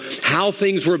how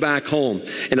things were back home.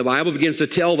 And the Bible begins to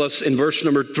tell us in verse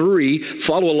number 3,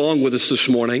 follow along with us this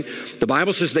morning. The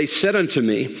Bible says, they said unto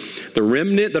me, the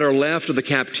remnant that are left of the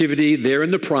captivity there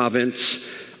in the province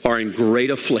are in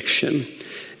great affliction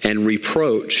and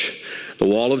reproach. The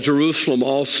wall of Jerusalem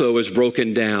also is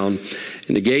broken down,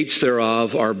 and the gates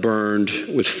thereof are burned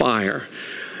with fire.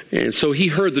 And so he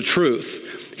heard the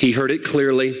truth. He heard it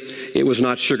clearly. It was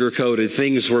not sugar-coated.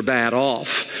 Things were bad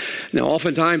off. Now,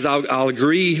 oftentimes I'll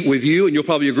agree with you, and you'll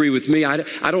probably agree with me. I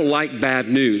don't like bad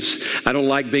news. I don't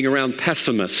like being around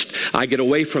pessimists. I get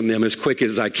away from them as quick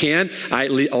as I can. I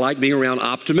like being around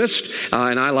optimists,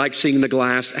 and I like seeing the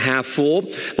glass half full.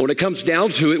 But when it comes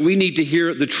down to it, we need to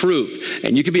hear the truth.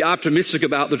 And you can be optimistic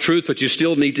about the truth, but you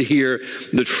still need to hear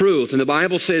the truth. And the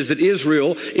Bible says that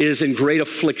Israel is in great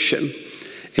affliction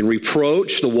and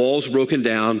reproach, the walls broken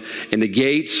down, and the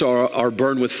gates are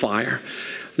burned with fire.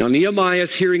 Now, Nehemiah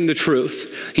is hearing the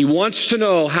truth. He wants to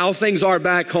know how things are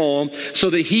back home so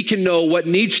that he can know what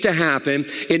needs to happen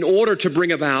in order to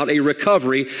bring about a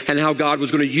recovery and how God was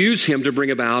going to use him to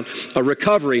bring about a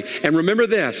recovery. And remember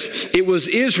this, it was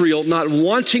Israel not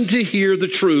wanting to hear the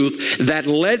truth that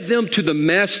led them to the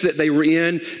mess that they were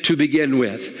in to begin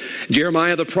with.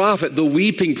 Jeremiah the prophet, the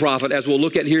weeping prophet, as we'll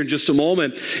look at here in just a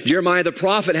moment, Jeremiah the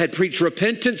prophet had preached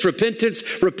repentance, repentance,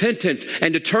 repentance,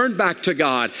 and to turn back to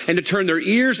God and to turn their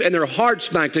ears and their hearts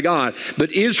back to God.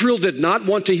 But Israel did not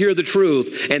want to hear the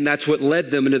truth, and that's what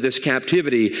led them into this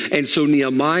captivity. And so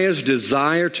Nehemiah's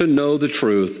desire to know the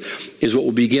truth is what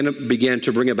will begin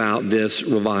to bring about this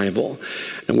revival.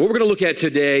 And what we're going to look at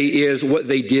today is what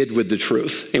they did with the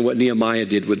truth and what Nehemiah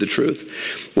did with the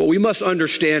truth. What we must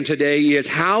understand today is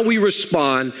how we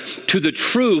respond to the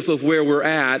truth of where we're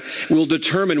at will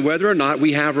determine whether or not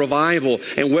we have revival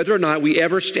and whether or not we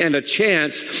ever stand a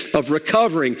chance of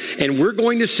recovering. And we're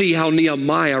going to see how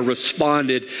Nehemiah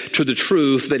responded to the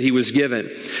truth that he was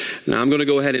given. Now, I'm going to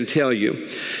go ahead and tell you.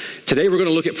 Today we're going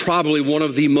to look at probably one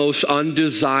of the most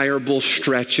undesirable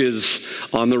stretches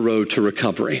on the road to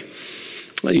recovery.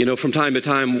 You know, from time to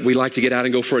time, we like to get out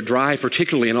and go for a drive,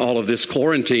 particularly in all of this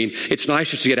quarantine. It's nice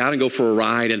just to get out and go for a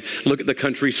ride and look at the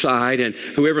countryside. And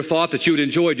whoever thought that you would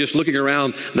enjoy just looking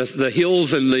around the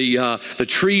hills and the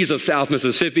trees of South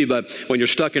Mississippi, but when you're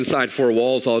stuck inside four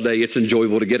walls all day, it's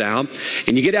enjoyable to get out.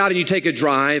 And you get out and you take a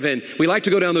drive, and we like to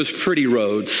go down those pretty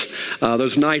roads,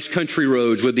 those nice country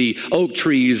roads with the oak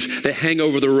trees that hang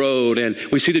over the road, and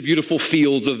we see the beautiful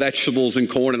fields of vegetables and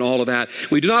corn and all of that.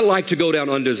 We do not like to go down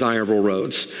undesirable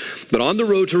roads. But on the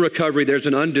road to recovery, there's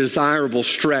an undesirable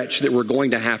stretch that we're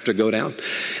going to have to go down.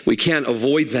 We can't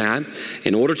avoid that.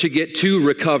 In order to get to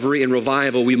recovery and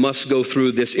revival, we must go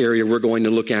through this area we're going to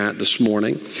look at this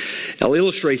morning. I'll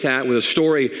illustrate that with a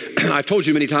story. I've told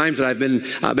you many times that I've been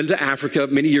to Africa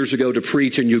many years ago to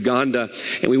preach in Uganda.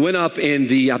 And we went up in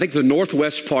the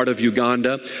northwest part of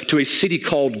Uganda to a city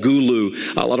called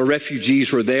Gulu. A lot of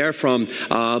refugees were there from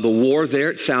the war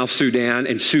there at South Sudan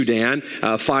and Sudan,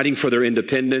 fighting for their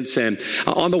independence. And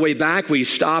on the way back, we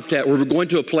were going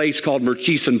to a place called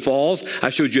Murchison Falls.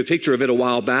 I showed you a picture of it a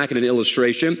while back in an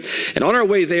illustration. And on our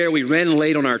way there, we ran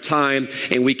late on our time,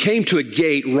 and we came to a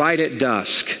gate right at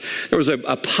dusk. There was a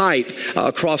pipe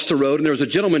across the road, and there was a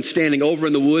gentleman standing over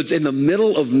in the woods in the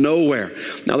middle of nowhere.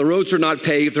 Now, the roads are not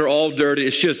paved. They're all dirty.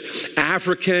 It's just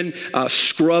African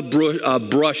scrub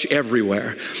brush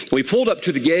everywhere. We pulled up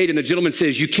to the gate, and the gentleman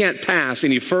says, "You can't pass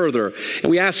any further." And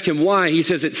we asked him why. He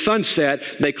says, "It's sunset.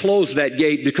 They closed that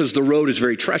gate because the road is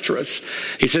very treacherous."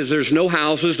 He says there's no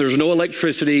houses, there's no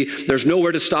electricity, there's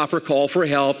nowhere to stop or call for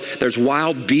help. There's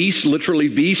wild beasts, literally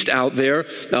beasts out there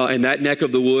in that neck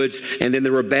of the woods. And then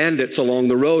there were bandits along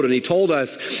the road. And he told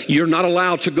us, "You're not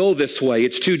allowed to go this way.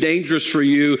 It's too dangerous for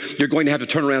you. You're going to have to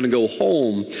turn around and go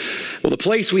home." Well, the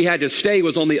place we had to stay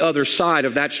was on the other side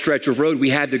of that stretch of road. We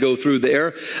had to go through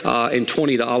there, and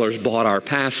 $20 bought our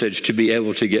passage to be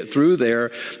able to get through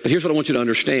there. But here's what I want you to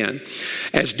understand.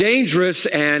 As dangerous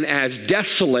and as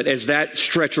desolate as that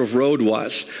stretch of road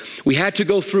was, we had to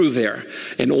go through there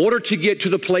in order to get to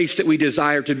the place that we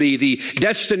desired to be, the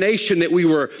destination that we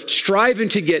were striving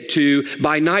to get to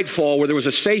by nightfall, where there was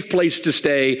a safe place to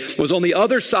stay, was on the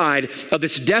other side of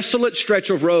this desolate stretch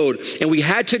of road, and we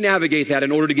had to navigate that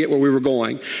in order to get where we were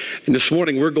going. And this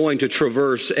morning, we're going to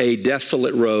traverse a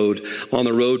desolate road on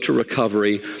the road to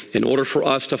recovery in order for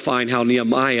us to find how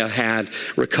Nehemiah had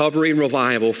recovery and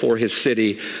revival for his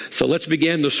city. So let's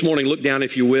begin this morning. Look down,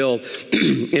 if you will,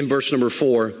 in verse number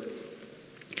 4.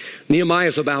 Nehemiah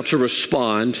is about to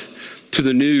respond to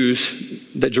the news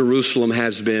that Jerusalem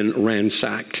has been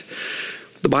ransacked.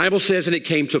 The Bible says, "And it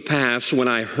came to pass when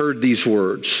I heard these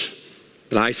words,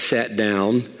 that I sat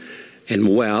down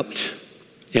and wept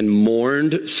and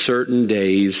mourned certain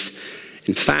days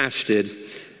and fasted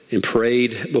and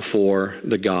prayed before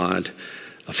the God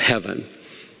of heaven.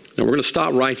 Now we're going to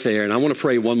stop right there, and I want to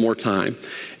pray one more time.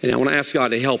 And I want to ask God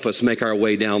to help us make our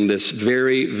way down this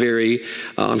very, very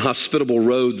unhospitable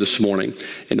road this morning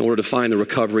in order to find the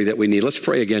recovery that we need. Let's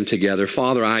pray again together.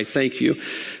 Father, I thank you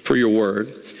for your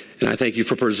word, and I thank you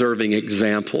for preserving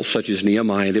examples such as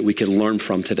Nehemiah that we can learn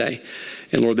from today.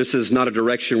 And Lord, this is not a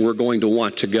direction we're going to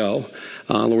want to go.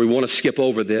 Lord, we want to skip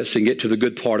over this and get to the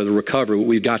good part of the recovery.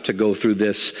 We've got to go through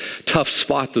this tough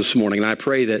spot this morning. And I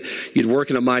pray that you'd work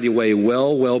in a mighty way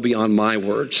well beyond my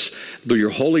words through your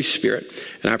Holy Spirit.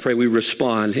 And I pray we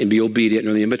respond and be obedient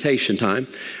in the invitation time.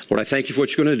 Lord, I thank you for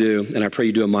what you're going to do. And I pray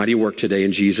you do a mighty work today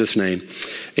in Jesus' name.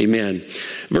 Amen.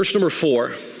 Verse number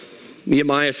 4.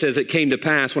 Nehemiah says, "It came to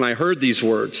pass when I heard these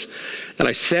words that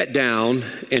I sat down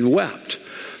and wept."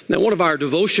 Now, one of our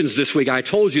devotions this week, I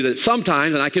told you that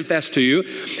sometimes, and I confess to you,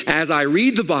 as I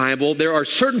read the Bible, there are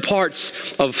certain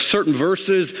parts of certain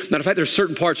verses, matter of fact, there's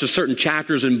certain parts of certain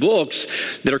chapters and books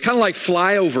that are kind of like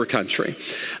flyover country.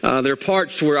 There are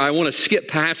parts where I want to skip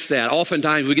past that.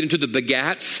 Oftentimes we get into the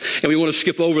begats and we want to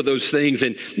skip over those things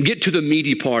and get to the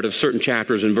meaty part of certain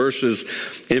chapters and verses.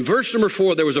 And in verse number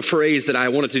 4, there was a phrase that I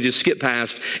wanted to just skip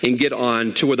past and get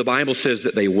on to where the Bible says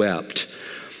that they wept.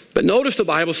 But notice the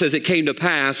Bible says, "It came to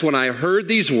pass when I heard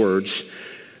these words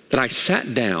that I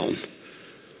sat down."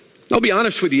 I'll be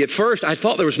honest with you. At first, I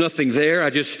thought there was nothing there.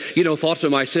 I just, thought to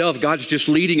myself, God's just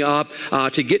leading up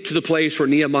to get to the place where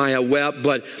Nehemiah wept.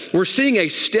 But we're seeing a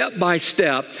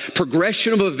step-by-step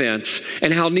progression of events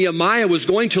and how Nehemiah was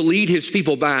going to lead his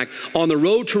people back on the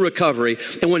road to recovery.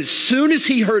 And as soon as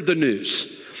he heard the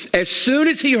news, as soon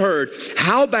as he heard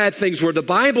how bad things were, the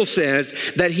Bible says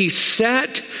that he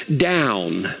sat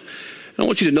down. I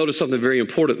want you to notice something very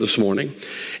important this morning.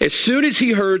 As soon as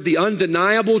he heard the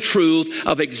undeniable truth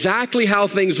of exactly how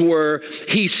things were,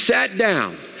 he sat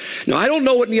down. Now, I don't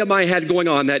know what Nehemiah had going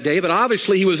on that day, but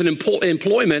obviously he was an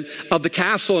employment of the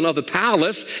castle and of the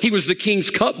palace. He was the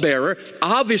king's cupbearer.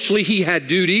 Obviously, he had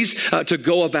duties to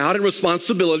go about and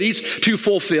responsibilities to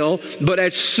fulfill. But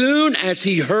as soon as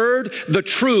he heard the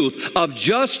truth of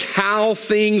just how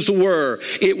things were,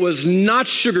 it was not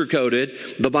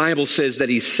sugar-coated. The Bible says that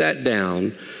he sat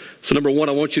down. So number one,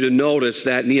 I want you to notice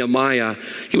that Nehemiah,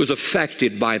 he was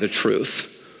affected by the truth.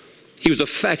 He was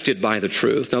affected by the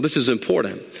truth. Now, this is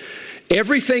important.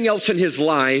 Everything else in his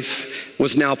life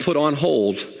was now put on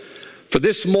hold. For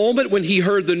this moment when he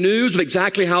heard the news of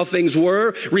exactly how things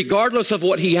were, regardless of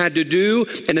what he had to do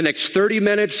in the next 30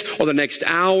 minutes or the next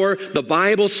hour, the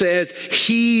Bible says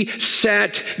he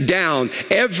sat down.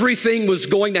 Everything was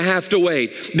going to have to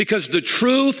wait because the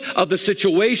truth of the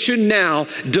situation now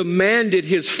demanded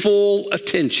his full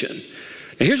attention.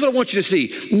 And here's what I want you to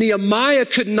see. Nehemiah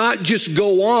could not just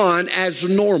go on as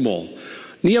normal.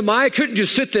 Nehemiah couldn't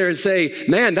just sit there and say,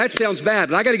 "Man, that sounds bad,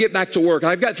 but I got to get back to work.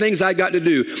 I've got things I've got to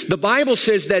do." The Bible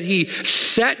says that he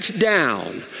sat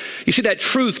down. You see, that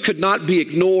truth could not be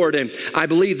ignored, and I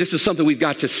believe this is something we've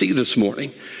got to see this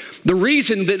morning. The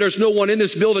reason that there's no one in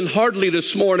this building hardly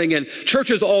this morning and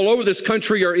churches all over this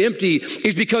country are empty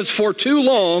is because for too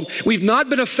long we've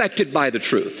not been affected by the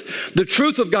truth. The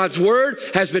truth of God's word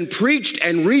has been preached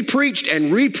and repreached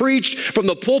and repreached from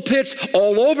the pulpits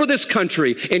all over this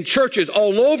country, in churches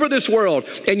all over this world,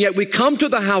 and yet we come to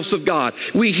the house of God.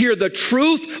 We hear the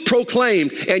truth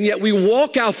proclaimed, and yet we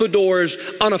walk out the doors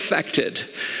unaffected.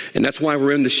 And that's why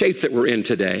we're in the shape that we're in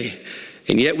today.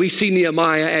 And yet we see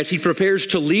Nehemiah as he prepares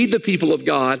to lead the people of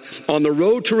God on the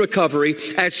road to recovery.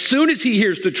 As soon as he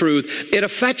hears the truth, it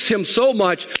affects him so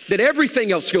much that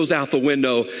everything else goes out the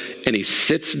window and he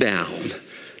sits down.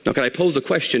 Now, can I pose a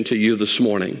question to you this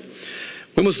morning?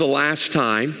 When was the last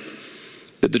time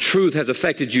that the truth has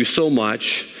affected you so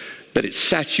much that it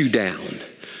sat you down?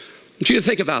 I want you to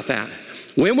think about that.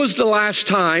 When was the last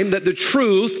time that the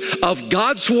truth of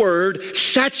God's word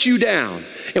sat you down?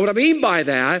 And what I mean by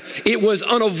that, it was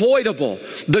unavoidable.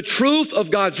 The truth of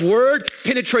God's word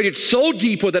penetrated so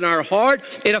deep within our heart,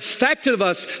 it affected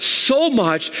us so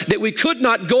much that we could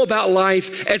not go about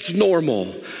life as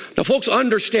normal. Now, folks,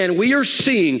 understand, we are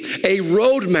seeing a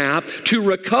roadmap to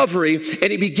recovery,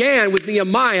 and it began with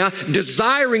Nehemiah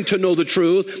desiring to know the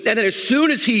truth, and then as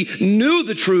soon as he knew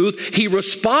the truth, he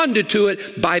responded to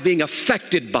it by being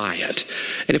affected by it.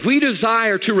 And if we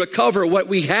desire to recover what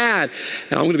we had,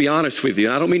 and I'm going to be honest with you,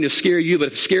 and I don't mean to scare you, but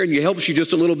if scaring you helps you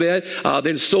just a little bit,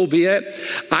 then so be it.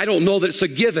 I don't know that it's a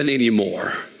given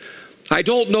anymore. I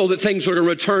don't know that things are going to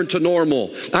return to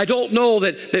normal. I don't know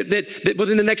that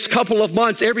within the next couple of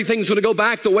months, everything's going to go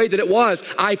back the way that it was.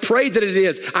 I pray that it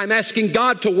is. I'm asking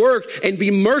God to work and be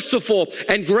merciful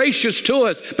and gracious to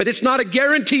us, but it's not a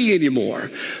guarantee anymore.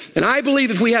 And I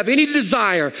believe if we have any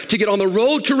desire to get on the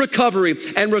road to recovery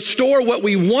and restore what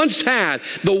we once had,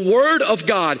 the Word of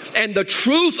God and the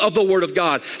truth of the Word of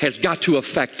God has got to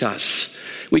affect us.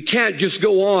 We can't just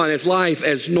go on as life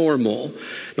as normal.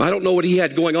 Now, I don't know what he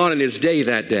had going on in his day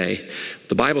that day.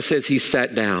 The Bible says he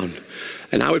sat down.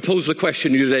 And I would pose the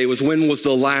question to you today was, when was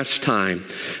the last time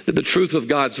that the truth of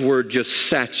God's Word just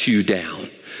sat you down,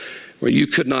 where you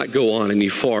could not go on any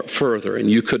further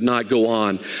and you could not go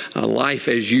on life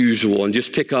as usual and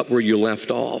just pick up where you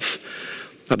left off?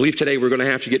 I believe today we're going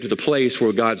to have to get to the place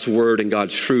where God's Word and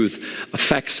God's truth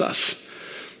affects us.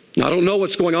 Now, I don't know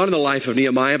what's going on in the life of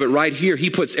Nehemiah, but right here, he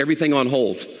puts everything on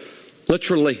hold.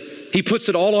 Literally, he puts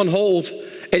it all on hold.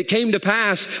 And it came to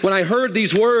pass when I heard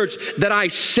these words that I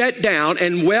sat down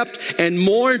and wept and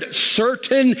mourned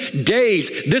certain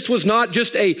days. This was not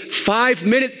just a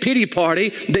 5-minute pity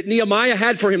party that Nehemiah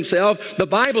had for himself. The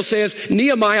Bible says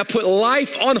Nehemiah put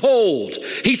life on hold.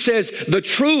 He says the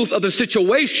truth of the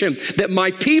situation that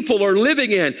my people are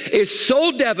living in is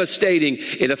so devastating,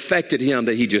 it affected him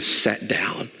that he just sat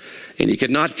down. And he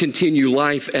could not continue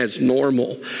life as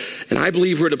normal. And I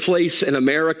believe we're at a place in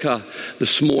America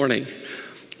this morning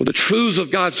where the truths of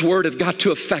God's Word have got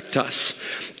to affect us.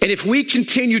 And if we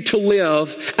continue to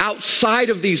live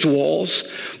outside of these walls,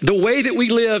 the way that we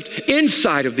lived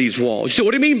inside of these walls. So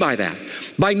what do you mean by that?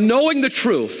 By knowing the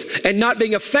truth and not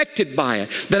being affected by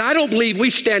it, then I don't believe we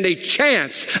stand a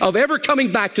chance of ever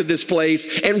coming back to this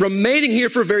place and remaining here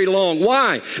for very long.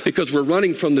 Why? Because we're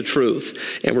running from the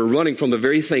truth and we're running from the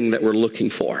very thing that we're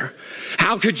looking for.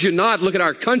 How could you not look at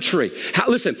our country?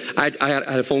 Listen, I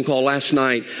had a phone call last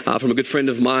night from a good friend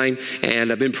of mine,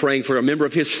 and I've been praying for a member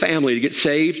of his family to get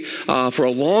saved for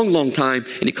a long, long time.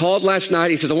 And he called last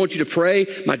night. He says, I want you to pray.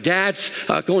 My dad's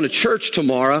going to church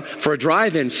tomorrow for a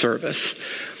drive-in service.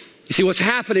 You see, what's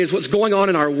happening is what's going on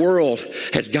in our world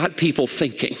has got people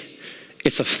thinking.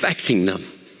 It's affecting them.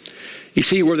 You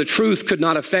see, where the truth could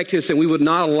not affect us and we would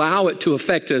not allow it to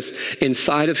affect us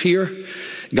inside of here,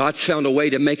 God's found a way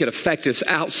to make it affect us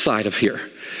outside of here.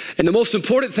 And the most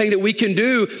important thing that we can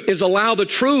do is allow the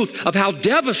truth of how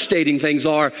devastating things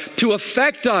are to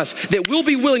affect us, that we'll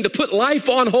be willing to put life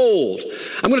on hold.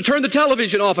 I'm going to turn the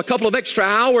television off a couple of extra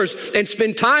hours and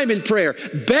spend time in prayer,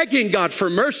 begging God for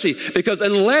mercy, because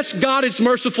unless God is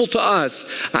merciful to us,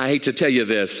 I hate to tell you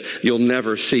this, you'll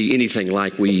never see anything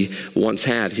like we once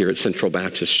had here at Central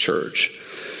Baptist Church.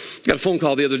 Got a phone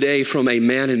call the other day from a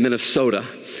man in Minnesota,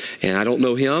 and I don't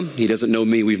know him. He doesn't know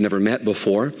me. We've never met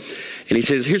before. And he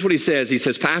says, here's what he says. He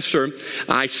says, Pastor,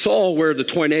 I saw where the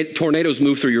tornadoes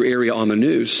moved through your area on the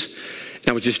news. And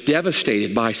I was just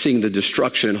devastated by seeing the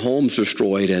destruction and homes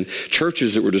destroyed and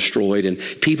churches that were destroyed and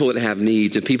people that have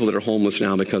needs and people that are homeless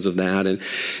now because of that. And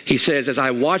he says, as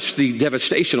I watched the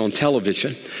devastation on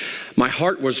television, my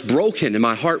heart was broken and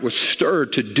my heart was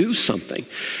stirred to do something.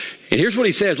 And here's what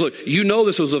he says. Look, you know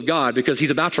this was of God because he's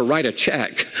about to write a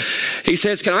check. He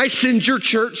says, can I send your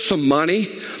church some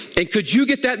money? And could you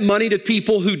get that money to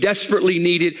people who desperately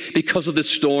need it because of the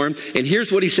storm? And here's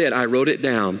what he said. I wrote it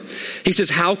down. He says,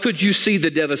 how could you see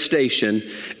the devastation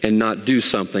and not do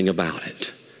something about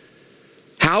it?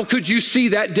 How could you see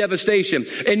that devastation?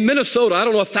 In Minnesota, I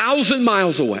don't know, 1,000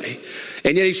 miles away.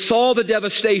 And yet he saw the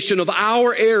devastation of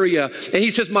our area. And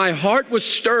he says, my heart was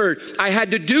stirred. I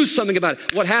had to do something about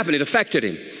it. What happened? It affected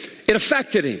him. It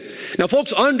affected him. Now,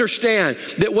 folks, understand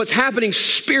that what's happening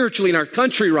spiritually in our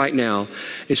country right now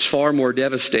is far more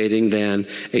devastating than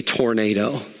a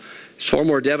tornado. It's far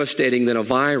more devastating than a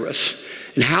virus.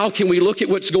 And how can we look at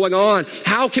what's going on?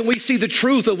 How can we see the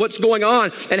truth of what's going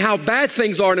on and how bad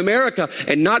things are in America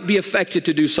and not be affected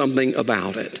to do something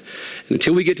about it? And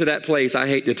until we get to that place, I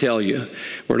hate to tell you,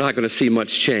 we're not going to see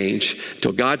much change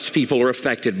until God's people are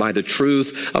affected by the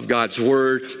truth of God's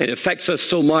Word. And it affects us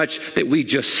so much that we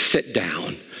just sit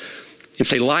down and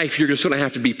say, life, you're just going to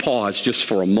have to be paused just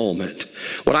for a moment.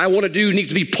 What I want to do needs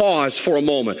to be paused for a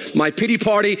moment. My pity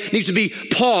party needs to be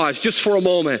paused just for a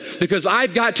moment because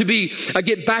I've got to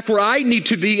get back where I need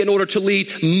to be in order to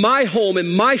lead my home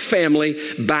and my family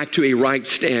back to a right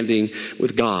standing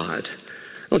with God.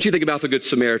 I want you to think about the Good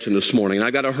Samaritan this morning. And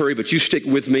I've got to hurry, but you stick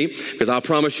with me because I'll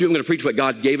promise you I'm going to preach what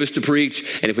God gave us to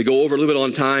preach. And if we go over a little bit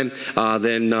on time,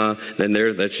 then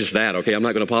that's just that, okay? I'm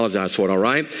not going to apologize for it, all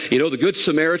right? You know, the Good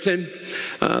Samaritan,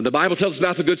 the Bible tells us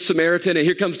about the Good Samaritan, and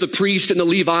here comes the priest and the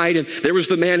Levite, and there was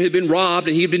the man who had been robbed,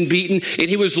 and he had been beaten, and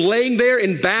he was laying there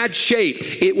in bad shape.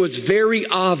 It was very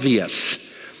obvious.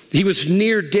 He was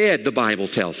near dead, the Bible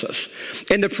tells us.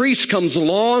 And the priest comes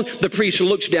along, the priest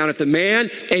looks down at the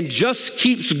man and just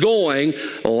keeps going,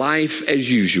 life as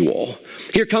usual.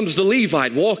 Here comes the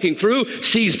Levite walking through,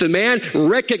 sees the man,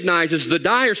 recognizes the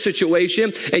dire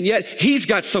situation, and yet he's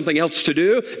got something else to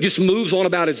do, just moves on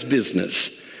about his business.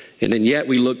 And then yet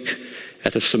we look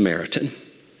at the Samaritan.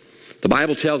 The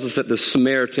Bible tells us that the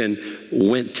Samaritan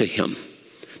went to him.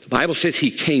 The Bible says he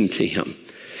came to him.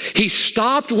 He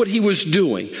stopped what he was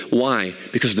doing. Why?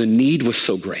 Because the need was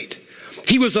so great.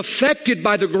 He was affected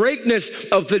by the greatness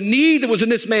of the need that was in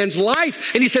this man's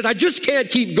life. And he says, I just can't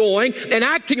keep going and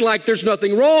acting like there's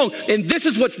nothing wrong. And this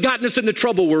is what's gotten us in the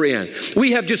trouble we're in.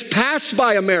 We have just passed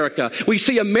by America. We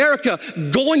see America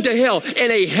going to hell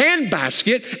in a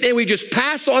handbasket, and we just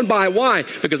pass on by. Why?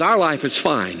 Because our life is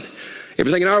fine.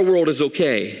 Everything in our world is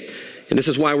okay. And this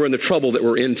is why we're in the trouble that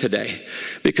we're in today.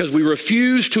 Because we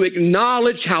refuse to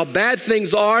acknowledge how bad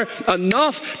things are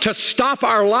enough to stop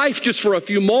our life just for a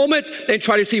few moments and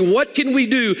try to see what can we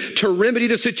do to remedy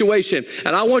the situation.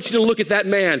 And I want you to look at that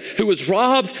man who was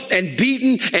robbed and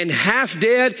beaten and half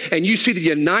dead, and you see the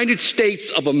United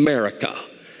States of America.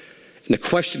 And the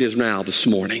question is now this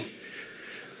morning,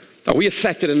 are we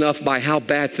affected enough by how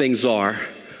bad things are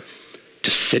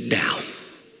to sit down,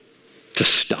 to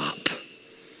stop?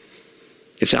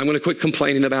 And say, I'm going to quit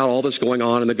complaining about all that's going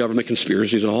on in the government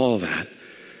conspiracies and all of that.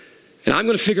 And I'm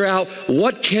going to figure out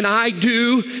what can I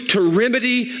do to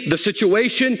remedy the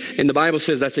situation. And the Bible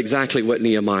says that's exactly what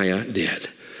Nehemiah did.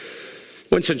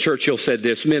 Winston Churchill said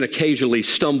this, men occasionally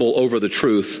stumble over the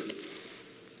truth,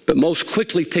 but most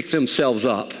quickly pick themselves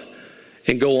up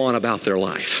and go on about their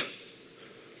life.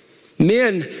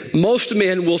 Most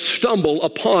men will stumble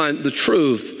upon the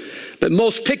truth, but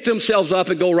most pick themselves up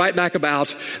and go right back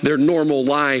about their normal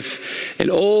life.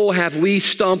 And oh, have we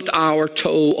stumped our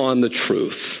toe on the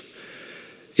truth.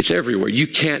 It's everywhere. You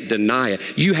can't deny it.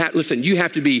 You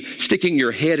have to be sticking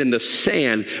your head in the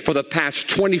sand for the past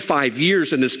 25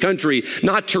 years in this country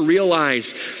not to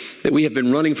realize that we have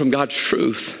been running from God's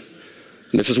truth.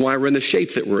 And this is why we're in the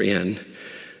shape that we're in.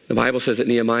 The Bible says that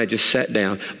Nehemiah just sat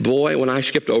down. Boy, when I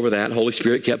skipped over that, Holy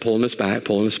Spirit kept pulling us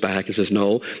back, and says,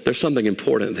 no, there's something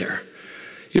important there.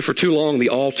 For too long, the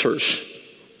altars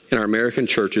in our American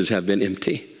churches have been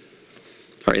empty.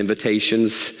 Our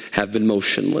invitations have been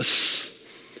motionless,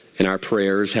 and our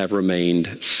prayers have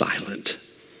remained silent.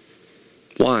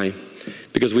 Why?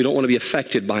 Because we don't want to be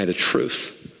affected by the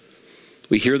truth.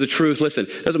 We hear the truth. Listen,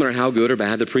 it doesn't matter how good or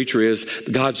bad the preacher is.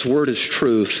 God's word is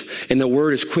truth, and the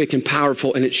word is quick and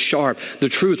powerful, and it's sharp. The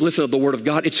truth, listen to the word of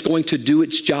God. It's going to do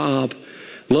its job.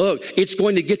 Look, it's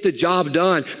going to get the job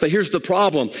done. But here's the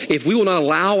problem. If we will not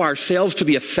allow ourselves to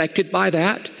be affected by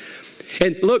that,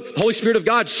 and look, Holy Spirit of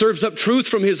God serves up truth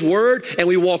from his word, and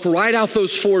we walk right out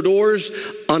those four doors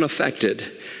unaffected.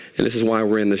 And this is why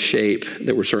we're in the shape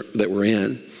that we're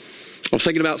in. I was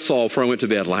thinking about Saul before I went to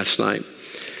bed last night.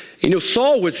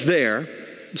 Saul was there,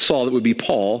 Saul, that would be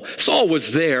Paul. Saul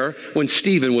was there when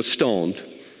Stephen was stoned.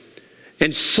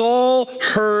 And Saul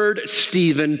heard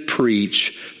Stephen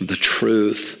preach the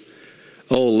truth.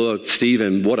 Oh, look,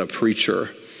 Stephen, what a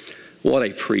preacher. What a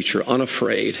preacher,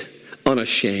 unafraid,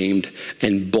 unashamed,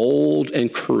 and bold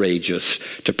and courageous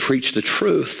to preach the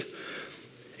truth.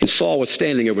 And Saul was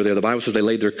standing over there. The Bible says they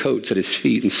laid their coats at his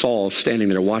feet, and Saul was standing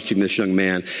there watching this young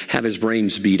man have his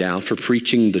brains beat out for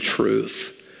preaching the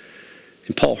truth.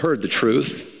 And Paul heard the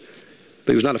truth,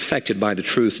 but he was not affected by the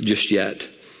truth just yet.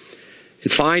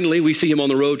 And finally, we see him on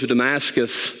the road to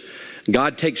Damascus.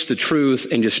 God takes the truth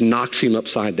and just knocks him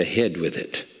upside the head with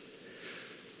it.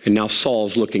 And now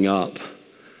Saul's looking up.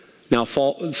 Now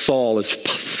Saul is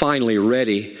finally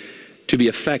ready to be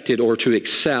affected or to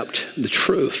accept the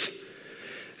truth.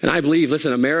 And I believe,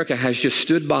 listen, America has just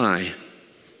stood by.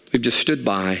 We've just stood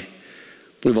by.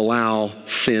 We've allowed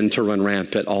sin to run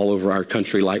rampant all over our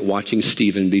country, like watching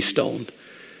Stephen be stoned.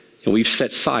 And we've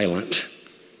sat silent.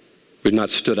 We've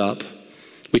not stood up.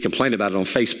 We complain about it on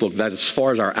Facebook. That's as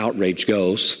far as our outrage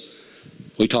goes.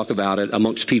 We talk about it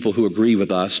amongst people who agree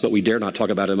with us, but we dare not talk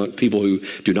about it among people who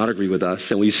do not agree with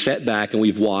us. And we've sat back and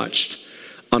we've watched,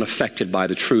 unaffected by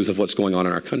the truth of what's going on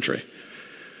in our country.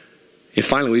 And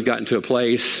finally, we've gotten to a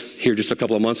place here just a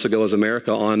couple of months ago as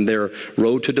America on their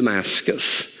road to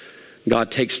Damascus.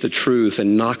 God takes the truth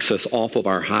and knocks us off of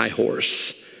our high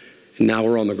horse. And now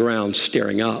we're on the ground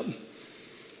staring up.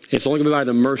 It's only going to be by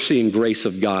the mercy and grace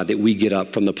of God that we get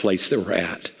up from the place that we're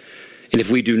at. And if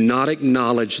we do not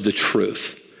acknowledge the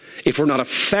truth, if we're not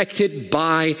affected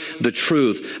by the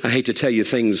truth, I hate to tell you,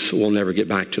 things will never get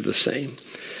back to the same.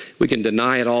 We can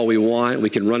deny it all we want. We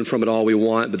can run from it all we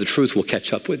want, but the truth will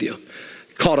catch up with you.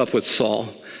 Caught up with Saul.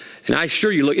 And I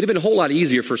assure you, look, it'd have been a whole lot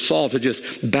easier for Saul to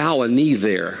just bow a knee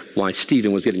there while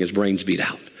Stephen was getting his brains beat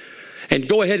out. And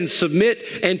go ahead and submit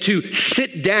and to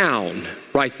sit down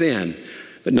right then.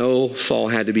 But no, Saul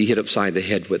had to be hit upside the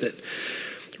head with it.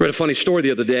 I read a funny story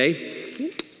the other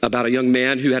day about a young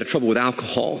man who had trouble with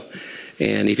alcohol.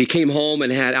 And if he came home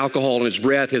and had alcohol in his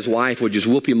breath, his wife would just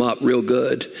whoop him up real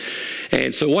good.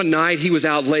 And so one night he was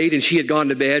out late and she had gone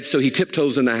to bed, so he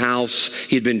tiptoes in the house.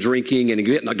 He had been drinking and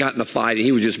he got in a fight and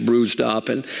he was just bruised up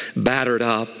and battered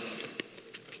up.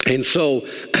 And so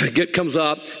comes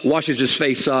up, washes his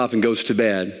face up and goes to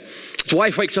bed. His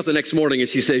wife wakes up the next morning and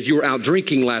she says, "You were out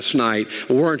drinking last night,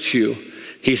 weren't you?"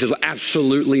 He says, "Well,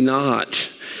 absolutely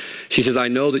not." She says, "I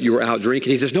know that you were out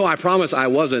drinking." He says, "No, I promise I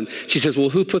wasn't." She says, "Well,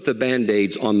 who put the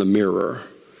Band-Aids on the mirror?"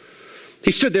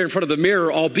 He stood there in front of the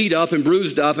mirror all beat up and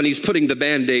bruised up, and he's putting the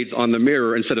Band-Aids on the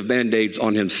mirror instead of Band-Aids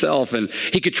on himself. And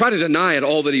he could try to deny it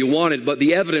all that he wanted, but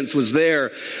the evidence was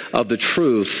there of the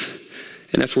truth.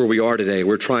 And that's where we are today.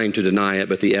 We're trying to deny it,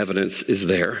 but the evidence is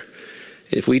there.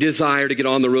 If we desire to get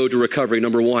on the road to recovery,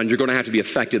 number one, you're going to have to be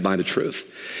affected by the truth.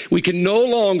 We can no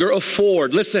longer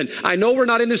afford, listen, I know we're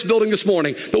not in this building this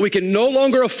morning, but we can no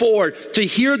longer afford to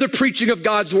hear the preaching of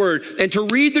God's word and to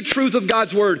read the truth of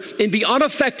God's word and be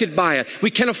unaffected by it.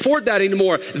 We can't afford that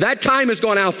anymore. That time has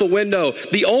gone out the window.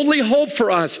 The only hope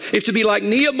for us is to be like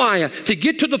Nehemiah, to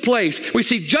get to the place we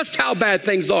see just how bad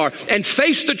things are and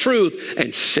face the truth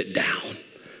and sit down.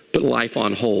 Put life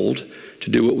on hold to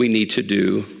do what we need to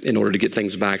do in order to get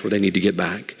things back where they need to get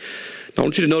back. Now, I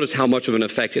want you to notice how much of an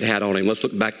effect it had on him. Let's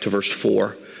look back to verse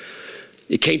 4.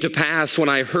 "It came to pass when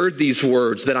I heard these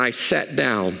words that I sat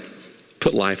down,"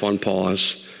 put life on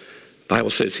pause. The Bible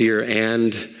says here,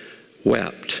 "and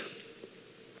wept."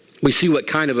 We see what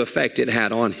kind of effect it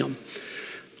had on him.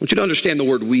 I want you to understand the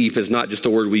word weep is not just a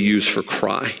word we use for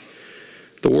cry.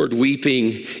 The word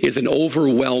weeping is an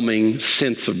overwhelming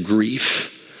sense of grief.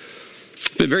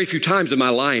 There's been very few times in my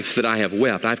life that I have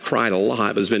wept. I've cried a lot,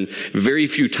 but there's been very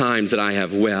few times that I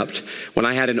have wept when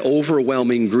I had an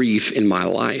overwhelming grief in my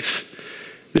life.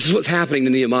 This is what's happening to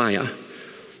Nehemiah.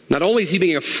 Not only is he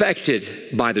being affected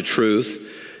by the truth,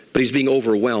 but he's being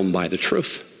overwhelmed by the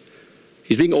truth.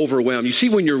 He's being overwhelmed. You see,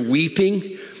 when you're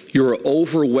weeping, you're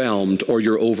overwhelmed or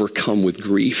you're overcome with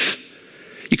grief.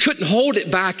 You couldn't hold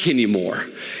it back anymore.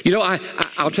 You know,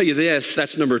 I'll tell you this,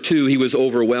 that's number 2. He was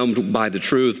overwhelmed by the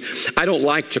truth. I don't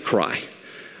like to cry.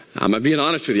 I'm being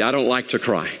honest with you, I don't like to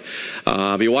cry.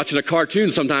 I'll be watching a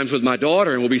cartoon sometimes with my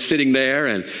daughter and we'll be sitting there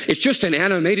and it's just an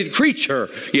animated creature.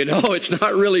 You know, it's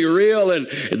not really real and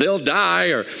they'll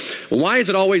die. Or why is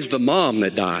it always the mom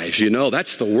that dies? You know,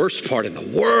 that's the worst part in the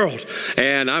world.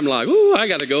 And I'm like, ooh, I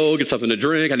got to go get something to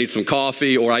drink. I need some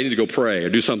coffee or I need to go pray or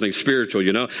do something spiritual,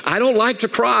 you know. I don't like to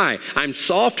cry. I'm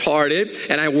soft-hearted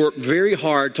and I work very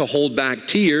hard to hold back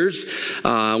tears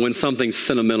when something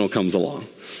sentimental comes along.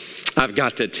 I've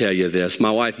got to tell you this.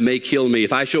 My wife may kill me.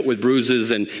 If I show up with bruises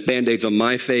and Band-Aids on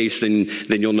my face, then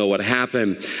you'll know what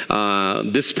happened.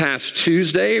 This past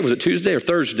Tuesday, was it Tuesday or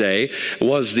Thursday,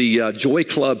 was the Joy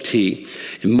Club tea.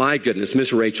 And my goodness,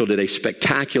 Miss Rachel did a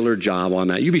spectacular job on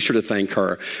that. You be sure to thank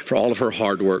her for all of her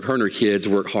hard work. Her and her kids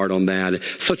work hard on that.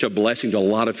 Such a blessing to a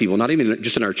lot of people, not even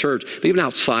just in our church, but even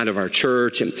outside of our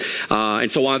church.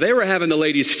 And so while they were having the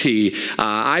ladies' tea,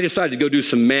 I decided to go do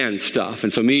some man stuff.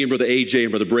 And so me and Brother AJ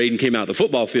and Brother Braden came out the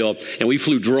football field and we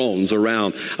flew drones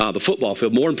around the football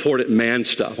field. More important man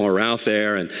stuff while we're out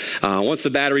there. And once the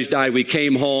batteries died, we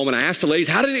came home and I asked the ladies,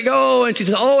 how did it go? And she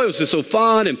said, oh, it was just so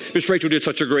fun. And Miss Rachel did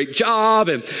such a great job.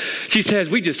 And she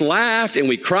says, we just laughed and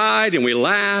we cried and we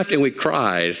laughed and we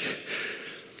cried.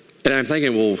 And I'm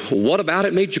thinking, well, what about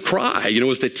it made you cry? You know,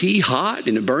 was the tea hot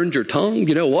and it burned your tongue?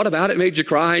 You know, what about it made you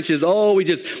cry? And she says, oh, we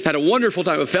just had a wonderful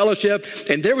time of fellowship.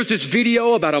 And there was this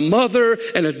video about a mother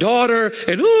and a daughter.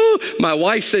 And my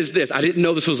wife says this. I didn't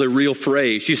know this was a real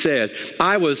phrase. She says,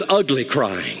 I was ugly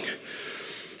crying.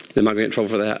 Am I going to get in trouble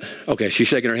for that? Okay, she's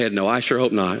shaking her head. No, I sure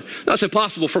hope not. That's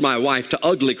impossible for my wife to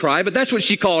ugly cry, but that's what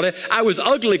she called it. I was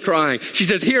ugly crying. She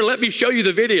says, here, let me show you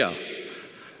the video.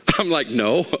 I'm like,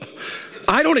 no.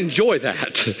 I don't enjoy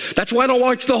that. That's why I don't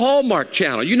watch the Hallmark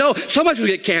Channel. You know, somebody's going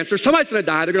to get cancer. Somebody's going to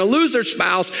die. They're going to lose their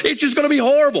spouse. It's just going to be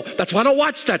horrible. That's why I don't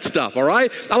watch that stuff, all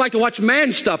right? I like to watch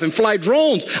man stuff and fly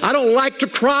drones. I don't like to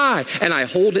cry, and I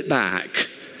hold it back.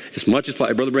 As much as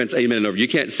possible. Brother Brent's amen over. You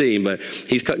can't see him, but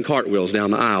he's cutting cartwheels down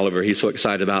the aisle over. He's so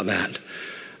excited about that.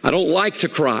 I don't like to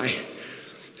cry.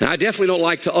 And I definitely don't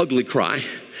like to ugly cry,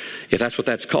 if that's what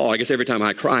that's called. I guess every time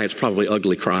I cry, it's probably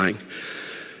ugly crying.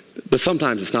 But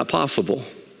sometimes it's not possible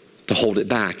to hold it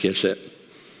back, is it?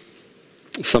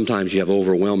 Sometimes you have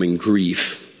overwhelming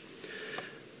grief.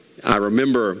 I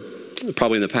remember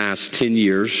probably in the past 10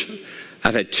 years,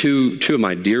 I've had two of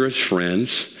my dearest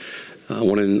friends,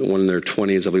 one in their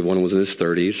 20s, I believe one was in his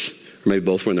 30s, or maybe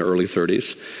both were in their early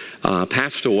 30s,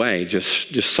 passed away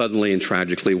just suddenly and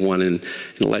tragically, one in an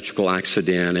electrical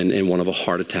accident and one of a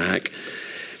heart attack.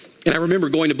 And I remember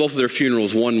going to both of their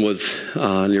funerals. One was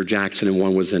near Jackson and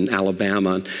one was in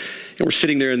Alabama. And we're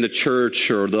sitting there in the church,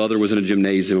 or the other was in a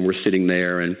gymnasium, and we're sitting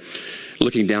there and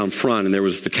looking down front, and there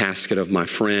was the casket of my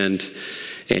friend.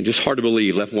 And just hard to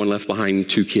believe, one left behind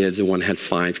 2 kids and one had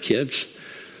 5 kids.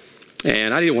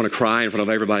 And I didn't want to cry in front of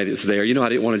everybody that's there. I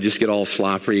didn't want to just get all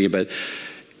sloppy, but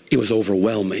it was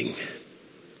overwhelming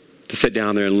to sit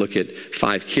down there and look at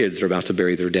 5 kids that are about to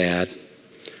bury their dad,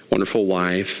 wonderful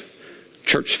wife,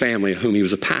 church family whom he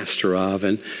was a pastor of,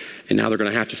 and now they're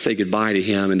going to have to say goodbye to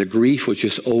him. And the grief was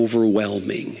just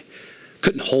overwhelming.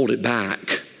 Couldn't hold it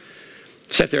back.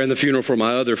 Sat there in the funeral for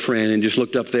my other friend and just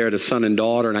looked up there at his son and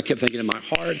daughter, and I kept thinking in my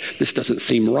heart, this doesn't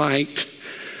seem right.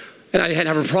 And I didn't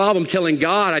have a problem telling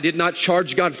God. I did not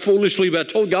charge God foolishly, but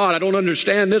I told God, I don't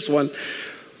understand this one.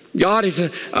 God is a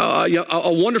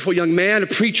wonderful young man, a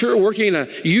preacher, working in a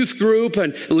youth group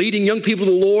and leading young people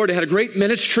to the Lord. He had a great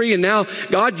ministry, and now,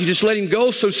 God, you just let him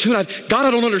go so soon. God,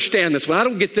 I don't understand this one. I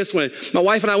don't get this one. My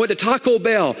wife and I went to Taco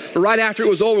Bell. Right after it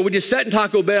was over, we just sat in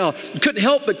Taco Bell. Couldn't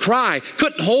help but cry.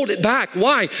 Couldn't hold it back.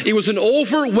 Why? It was an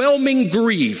overwhelming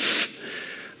grief.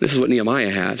 This is what Nehemiah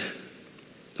had.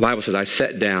 The Bible says, I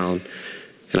sat down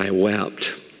and I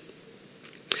wept.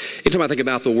 Anytime I think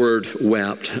about the word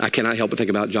wept, I cannot help but think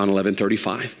about John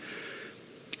 11:35.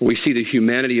 We see the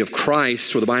humanity of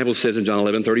Christ, where the Bible says in John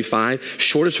 11:35,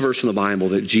 shortest verse in the Bible,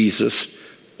 that Jesus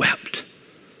wept.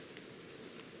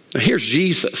 Now here's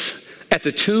Jesus at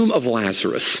the tomb of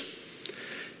Lazarus.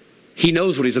 He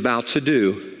knows what he's about to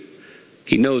do.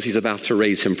 He knows he's about to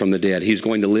raise him from the dead. He's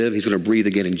going to live. He's going to breathe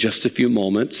again in just a few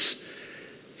moments.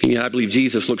 And yet I believe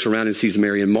Jesus looks around and sees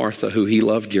Mary and Martha, who he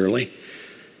loved dearly.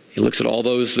 He looks at all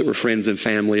those that were friends and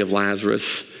family of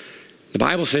Lazarus. The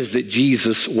Bible says that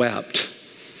Jesus wept.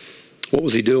 What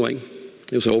was he doing?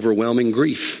 It was overwhelming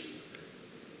grief.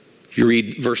 If you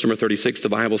read verse number 36, the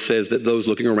Bible says that those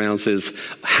looking around says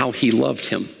how he loved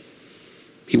him.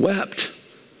 He wept.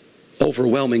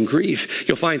 Overwhelming grief.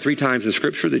 You'll find 3 times in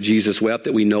Scripture that Jesus wept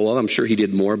that we know of. I'm sure he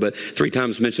did more, but 3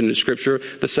 times mentioned in Scripture.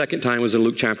 The second time was in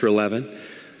Luke chapter 11.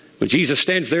 When Jesus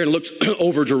stands there and looks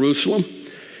over Jerusalem,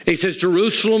 he says,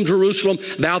 Jerusalem, Jerusalem,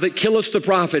 thou that killest the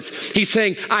prophets. He's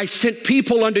saying, I sent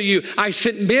people unto you. I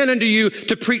sent men unto you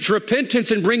to preach repentance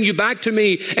and bring you back to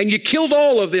me. And you killed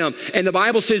all of them. And the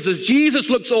Bible says, as Jesus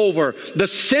looks over the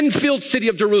sin-filled city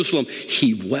of Jerusalem,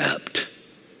 he wept.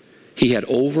 He had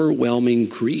overwhelming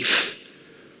grief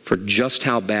for just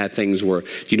how bad things were.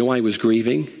 Do you know why he was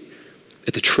grieving?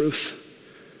 At the truth.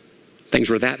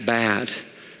 Things were that bad.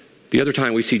 The other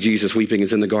time we see Jesus weeping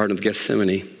is in the Garden of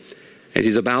Gethsemane, as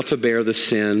he's about to bear the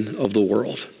sin of the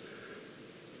world.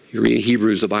 You read in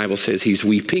Hebrews, the Bible says he's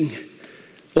weeping.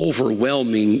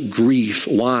 Overwhelming grief.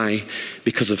 Why?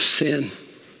 Because of sin.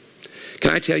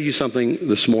 Can I tell you something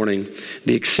this morning?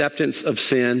 The acceptance of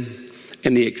sin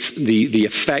and the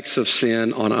effects of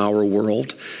sin on our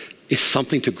world is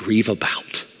something to grieve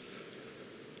about.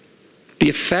 The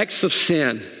effects of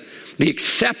sin, the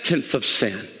acceptance of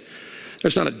sin.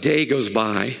 There's not a day goes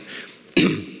by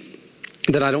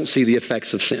that I don't see the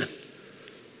effects of sin.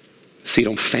 See it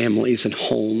on families and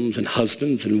homes and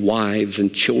husbands and wives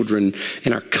and children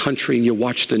in our country. And you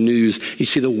watch the news. You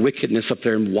see the wickedness up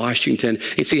there in Washington.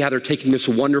 You see how they're taking this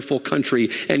wonderful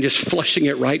country and just flushing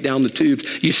it right down the tubes.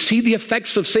 You see the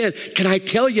effects of sin. Can I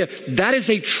tell you, that is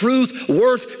a truth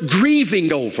worth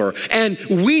grieving over and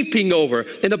weeping over.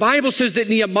 And the Bible says that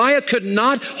Nehemiah could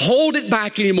not hold it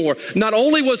back anymore. Not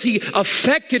only was he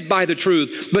affected by the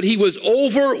truth, but he was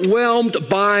overwhelmed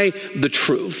by the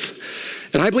truth.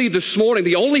 And I believe this morning,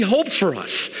 the only hope for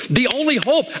us, the only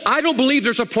hope, I don't believe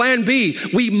there's a plan B.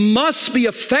 We must be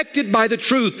affected by the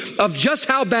truth of just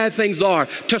how bad things are,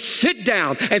 to sit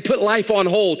down and put life on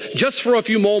hold just for a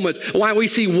few moments while we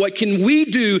see what can we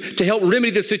do to help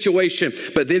remedy the situation,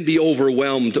 but then be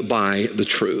overwhelmed by the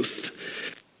truth.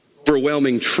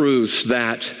 Overwhelming truths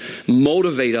that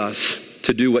motivate us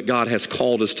to do what God has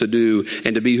called us to do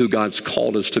and to be who God's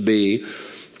called us to be.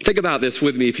 Think about this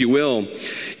with me, if you will.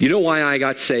 You know why I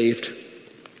got saved?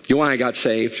 You know why I got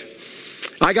saved?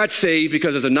 I got saved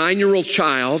because as a 9-year-old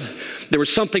child, there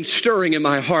was something stirring in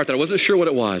my heart that I wasn't sure what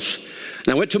it was. And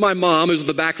I went to my mom, who was in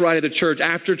the back right of the church,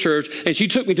 after church, and she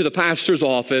took me to the pastor's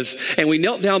office, and we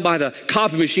knelt down by the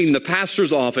copy machine in the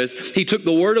pastor's office. He took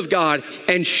the Word of God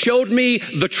and showed me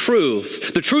the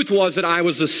truth. The truth was that I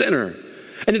was a sinner.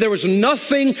 And that there was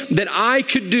nothing that I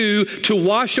could do to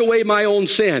wash away my own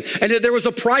sin. And that there was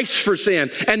a price for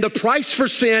sin. And the price for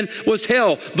sin was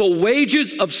hell. The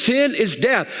wages of sin is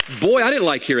death. Boy, I didn't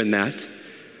like hearing that.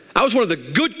 I was one of the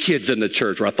good kids in the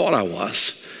church, or I thought I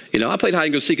was. You know, I played hide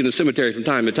and go seek in the cemetery from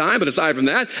time to time, but aside from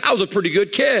that, I was a pretty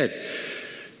good kid.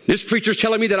 This preacher's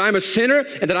telling me that I'm a sinner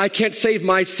and that I can't save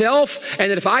myself,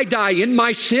 and that if I die in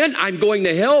my sin, I'm going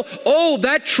to hell. Oh,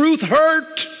 that truth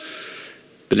hurt.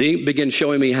 But he began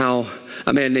showing me how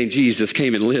a man named Jesus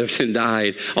came and lived and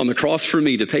died on the cross for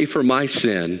me to pay for my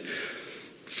sin.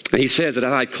 And he says that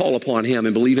I'd call upon him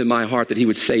and believe in my heart that he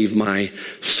would save my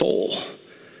soul.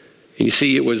 And you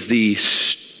see, it was the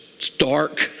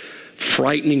stark,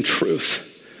 frightening truth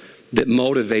that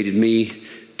motivated me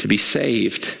to be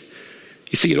saved.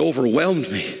 You see, it overwhelmed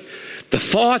me. The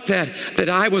thought that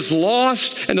I was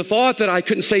lost, and the thought that I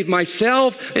couldn't save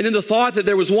myself, and then the thought that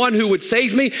there was one who would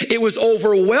save me, it was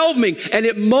overwhelming, and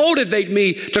it motivated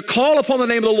me to call upon the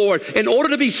name of the Lord in order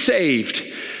to be saved.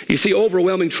 You see,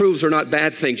 overwhelming truths are not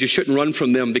bad things. You shouldn't run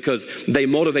from them because they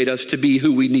motivate us to be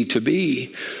who we need to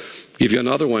be. I'll give you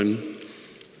another one.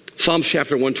 Psalms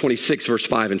chapter 126, verse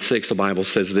 5 and 6, the Bible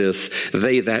says this: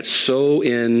 "They that sow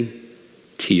in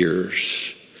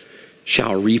tears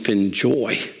shall reap in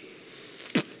joy.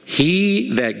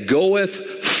 He that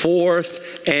goeth forth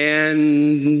and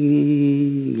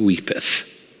weepeth."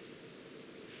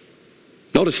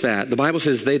 Notice that. The Bible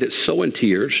says, "They that sow in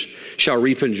tears shall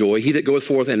reap in joy. He that goeth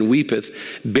forth and weepeth,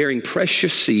 bearing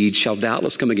precious seed, shall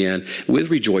doubtless come again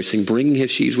with rejoicing, bringing his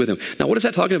sheaves with him." Now, what is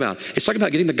that talking about? It's talking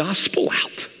about getting the gospel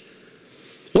out.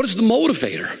 What is the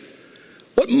motivator?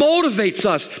 What motivates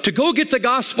us to go get the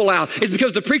gospel out? Is it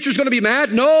because the preacher's going to be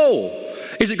mad? No.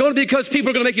 Is it going to be because people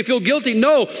are going to make you feel guilty?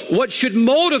 No. What should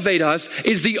motivate us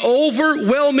is the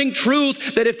overwhelming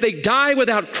truth that if they die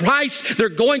without Christ, they're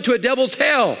going to a devil's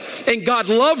hell. And God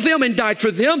loved them and died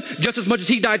for them just as much as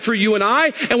he died for you and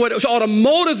I. And what ought to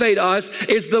motivate us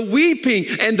is the weeping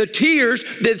and the tears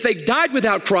that if they died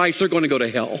without Christ, they're going to go to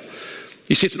hell.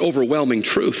 You see, it's an overwhelming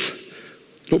truth.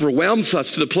 It overwhelms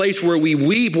us to the place where we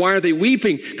weep. Why are they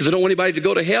weeping? Because they don't want anybody to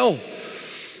go to hell.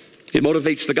 It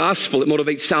motivates the gospel. It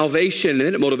motivates salvation. And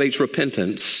then it motivates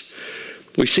repentance.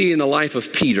 We see in the life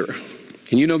of Peter.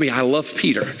 And you know me, I love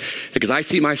Peter because I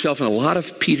see myself in a lot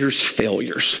of Peter's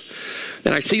failures.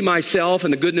 And I see myself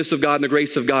in the goodness of God and the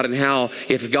grace of God, and how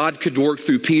if God could work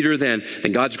through Peter, then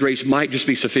God's grace might just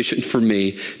be sufficient for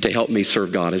me to help me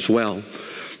serve God as well.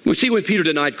 We see when Peter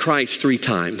denied Christ 3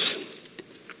 times.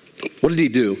 What did he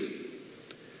do?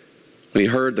 When he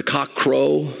heard the cock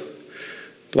crow,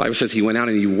 the Bible says he went out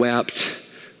and he wept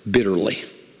bitterly.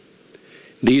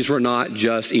 These were not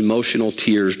just emotional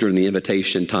tears during the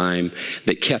invitation time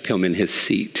that kept him in his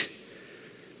seat.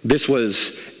 This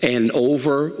was an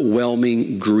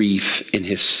overwhelming grief in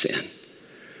his sin.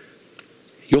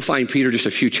 You'll find Peter just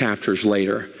a few chapters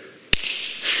later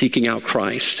seeking out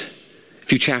Christ. A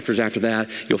few chapters after that,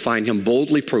 you'll find him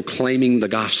boldly proclaiming the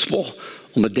gospel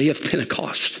on the day of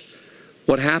Pentecost.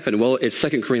 What happened? Well, it's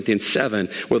 2 Corinthians 7,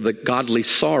 where the godly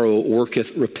sorrow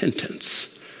worketh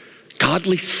repentance.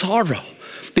 Godly sorrow.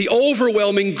 The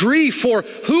overwhelming grief for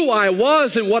who I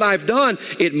was and what I've done,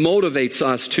 it motivates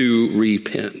us to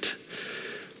repent.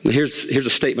 Here's a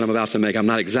statement I'm about to make. I'm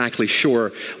not exactly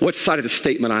sure what side of the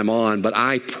statement I'm on, but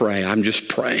I'm just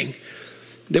praying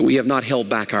that we have not held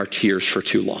back our tears for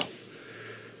too long.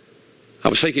 I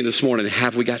was thinking this morning,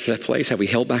 have we got to that place? Have we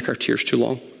held back our tears too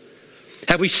long?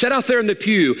 Have we sat out there in the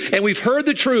pew and we've heard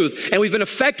the truth and we've been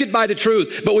affected by the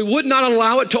truth, but we would not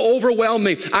allow it to overwhelm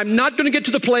me? I'm not going to get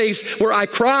to the place where I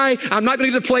cry. I'm not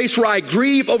going to get to the place where I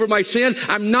grieve over my sin.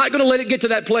 I'm not going to let it get to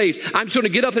that place. I'm just going to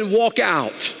get up and walk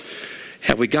out.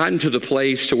 Have we gotten to the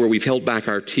place to where we've held back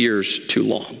our tears too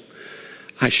long?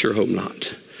 I sure hope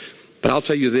not. But I'll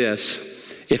tell you this,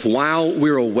 if while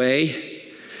we're away,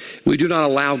 we do not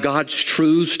allow God's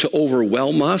truths to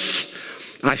overwhelm us,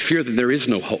 I fear that there is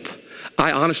no hope.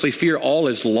 I honestly fear all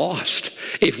is lost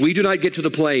if we do not get to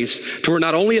the place to we're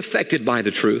not only affected by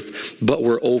the truth, but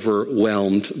we're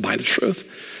overwhelmed by the truth.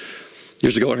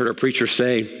 Years ago, I heard a preacher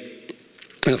say,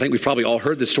 and I think we've probably all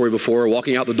heard this story before,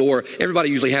 walking out the door, everybody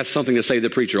usually has something to say to the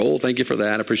preacher. Oh, thank you for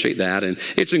that. I appreciate that. And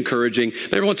it's encouraging.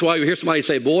 But every once in a while, you hear somebody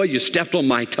say, boy, you stepped on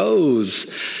my toes.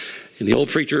 And the old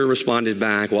preacher responded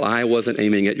back, well, I wasn't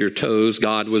aiming at your toes.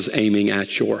 God was aiming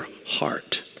at your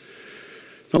heart.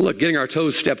 Now look, getting our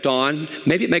toes stepped on,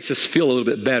 maybe it makes us feel a little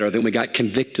bit better than we got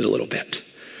convicted a little bit.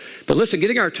 But listen,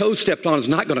 getting our toes stepped on is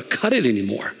not going to cut it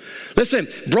anymore. Listen,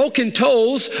 broken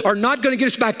toes are not going to get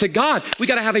us back to God. We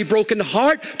got to have a broken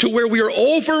heart to where we are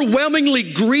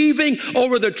overwhelmingly grieving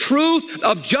over the truth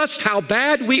of just how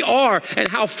bad we are and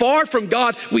how far from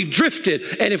God we've drifted.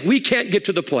 And if we can't get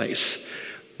to the place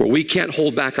where we can't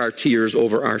hold back our tears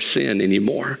over our sin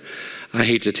anymore, I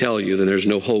hate to tell you, then there's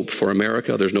no hope for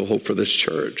America. There's no hope for this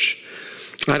church.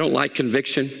 I don't like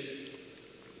conviction.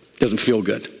 It doesn't feel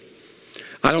good.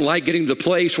 I don't like getting to the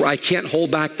place where I can't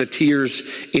hold back the tears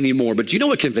anymore. But you know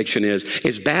what conviction is?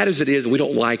 As bad as it is, and we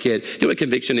don't like it, you know what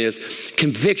conviction is?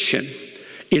 Conviction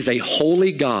is a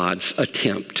holy God's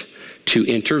attempt to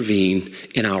intervene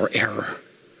in our error.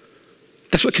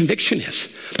 That's what conviction is.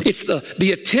 It's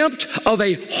the attempt of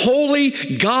a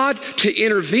holy God to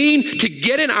intervene, to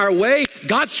get in our way.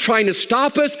 God's trying to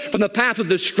stop us from the path of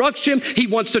destruction. He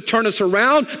wants to turn us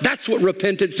around. That's what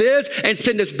repentance is, and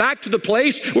send us back to the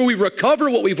place where we recover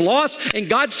what we've lost. And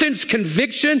God sends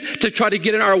conviction to try to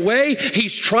get in our way.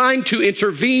 He's trying to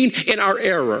intervene in our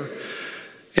error.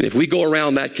 And if we go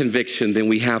around that conviction, then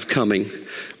we have coming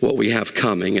what we have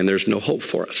coming, and there's no hope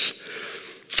for us.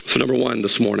 So number one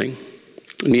this morning,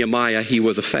 Nehemiah, he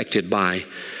was affected by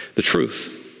the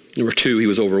truth. Number two, he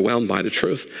was overwhelmed by the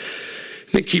truth.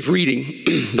 And then keep reading.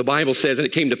 The Bible says, and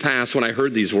it came to pass when I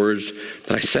heard these words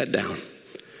that I sat down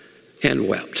and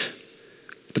wept.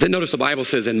 But then notice the Bible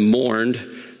says, and mourned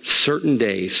certain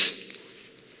days.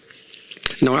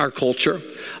 Now, our culture,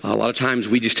 a lot of times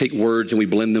we just take words and we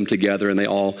blend them together, and they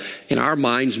all, in our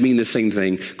minds, mean the same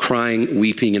thing. Crying,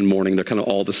 weeping, and mourning, they're kind of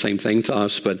all the same thing to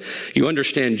us. But you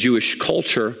understand Jewish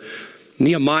culture,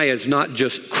 Nehemiah is not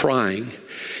just crying.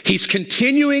 He's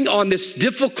continuing on this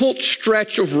difficult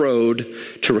stretch of road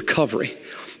to recovery.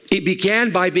 It began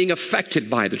by being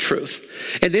affected by the truth.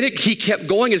 And then he kept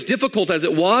going. As difficult as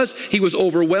it was, he was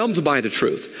overwhelmed by the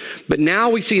truth. But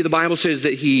now we see the Bible says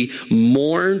that he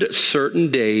mourned certain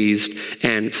days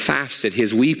and fasted.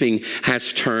 His weeping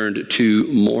has turned to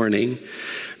mourning.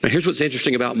 Now here's what's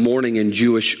interesting about mourning in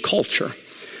Jewish culture.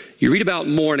 You read about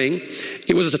mourning,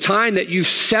 it was a time that you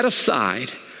set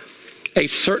aside a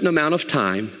certain amount of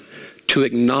time to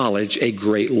acknowledge a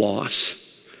great loss.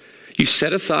 You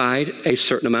set aside a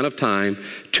certain amount of time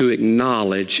to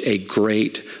acknowledge a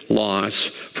great loss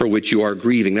for which you are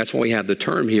grieving. That's why we have the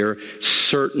term here,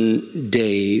 certain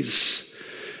days.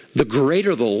 The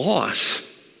greater the loss,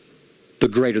 the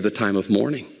greater the time of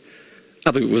mourning. I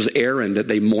believe it was Aaron that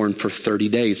they mourned for 30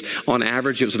 days. On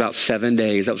average, it was about 7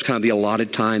 days. That was kind of the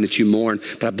allotted time that you mourn.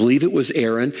 But I believe it was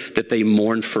Aaron that they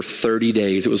mourned for 30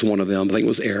 days. It was one of them. I think it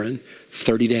was Aaron.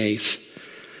 30 days.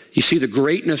 You see, the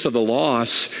greatness of the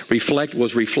loss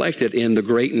was reflected in the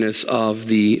greatness of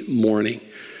the mourning.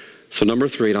 So number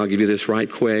three, and I'll give you this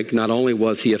right quick, not only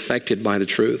was he affected by the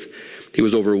truth, he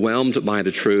was overwhelmed by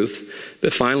the truth,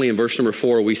 but finally in verse number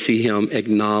 4, we see him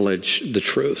acknowledge the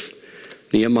truth.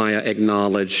 Nehemiah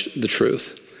acknowledged the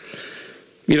truth.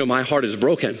 You know, my heart is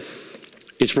broken.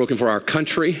 It's broken for our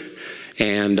country.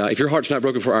 And if your heart's not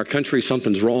broken for our country,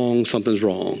 something's wrong, something's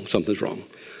wrong, something's wrong.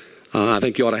 I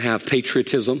think you ought to have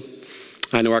patriotism.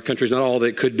 I know our country's not all that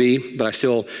it could be, but I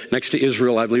still, next to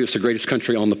Israel, I believe it's the greatest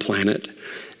country on the planet.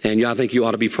 And I think you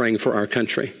ought to be praying for our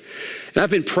country. And I've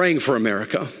been praying for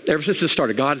America ever since this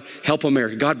started. God, help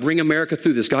America. God, bring America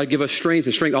through this. God, give us strength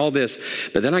and strength, all this.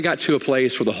 But then I got to a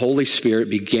place where the Holy Spirit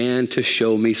began to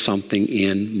show me something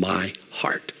in my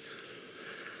heart.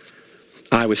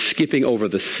 I was skipping over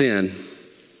the sin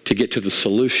to get to the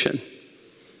solution.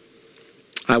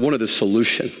 I wanted the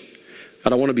solution.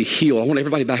 God, I want to be healed. I want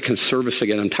everybody back in service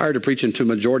again. I'm tired of preaching to a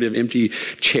majority of empty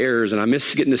chairs, and I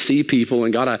miss getting to see people,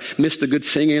 and God, I miss the good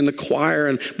singing in the choir,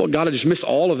 and well, God, I just miss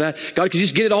all of that. God, could you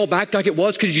just get it all back like it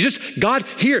was? Could you just, God,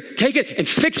 here, take it and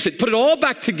fix it. Put it all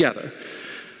back together.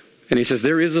 And he says,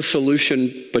 there is a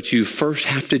solution, but you first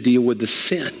have to deal with the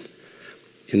sin.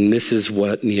 And this is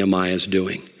what Nehemiah is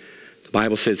doing. The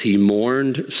Bible says he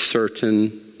mourned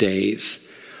certain days.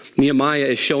 Nehemiah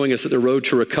is showing us that the road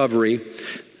to recovery,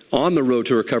 on the road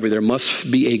to recovery, there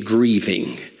must be a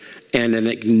grieving and an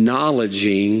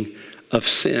acknowledging of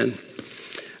sin.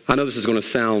 I know this is going to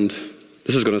sound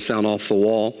off the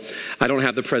wall. I don't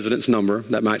have the president's number.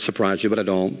 That might surprise you, but I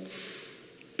don't.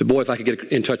 But boy, if I could get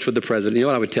in touch with the president, you know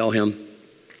what I would tell him?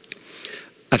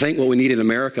 I think what we need in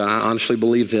America, I honestly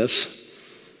believe this,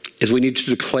 is we need to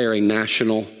declare a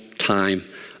national time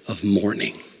of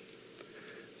mourning.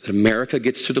 That America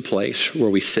gets to the place where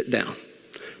we sit down,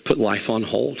 put life on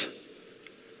hold,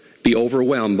 be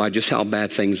overwhelmed by just how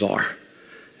bad things are.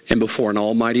 And before an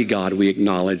almighty God, we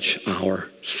acknowledge our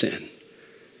sin.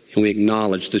 And we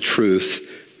acknowledge the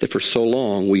truth that for so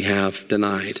long we have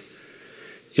denied.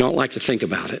 You don't like to think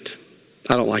about it.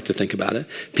 I don't like to think about it.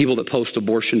 People that post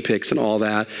abortion pics and all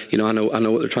that, I know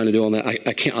what they're trying to do on that.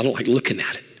 I don't like looking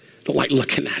at it. Don't like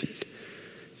looking at it.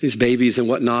 These babies and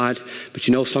whatnot. But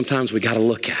sometimes we got to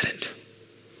look at it.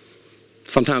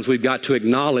 Sometimes we've got to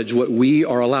acknowledge what we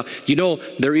are allowed.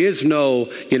 There is no,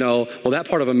 that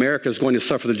part of America is going to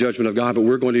suffer the judgment of God, but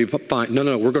we're going to be fine.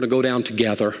 No, we're going to go down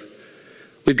together.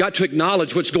 We've got to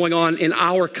acknowledge what's going on in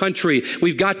our country.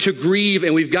 We've got to grieve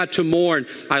and we've got to mourn.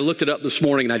 I looked it up this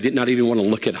morning and I did not even want to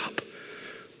look it up.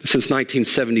 Since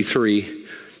 1973,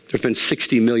 there's been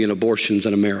 60 million abortions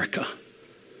in America.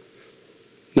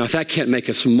 Now, if that can't make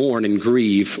us mourn and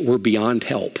grieve, we're beyond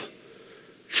help.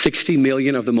 60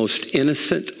 million of the most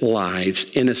innocent lives,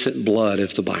 innocent blood,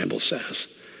 as the Bible says.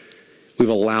 We've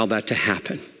allowed that to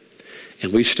happen.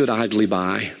 And we stood idly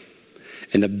by.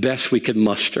 And the best we could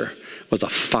muster was a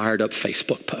fired up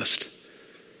Facebook post.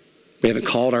 We haven't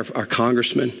called our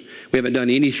congressman. We haven't done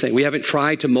anything. We haven't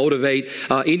tried to motivate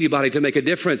anybody to make a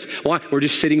difference. Why? We're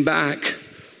just sitting back.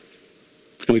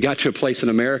 And we got to a place in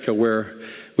America where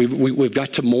we've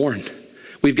got to mourn.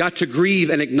 We've got to grieve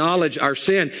and acknowledge our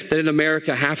sin, that in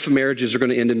America, half of marriages are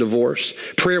going to end in divorce.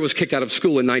 Prayer was kicked out of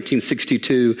school in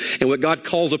 1962. And what God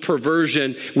calls a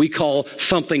perversion, we call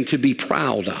something to be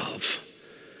proud of.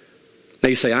 Now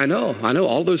you say, I know,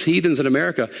 all those heathens in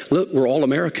America. Look, we're all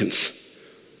Americans.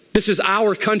 This is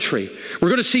our country. We're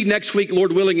going to see next week,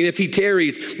 Lord willing, and if he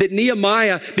tarries, that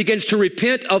Nehemiah begins to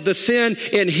repent of the sin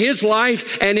in his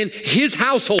life and in his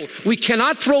household. We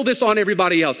cannot throw this on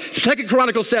everybody else. 2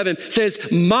 Chronicles 7 says,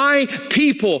 my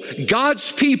people,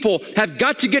 God's people, have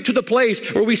got to get to the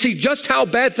place where we see just how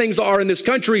bad things are in this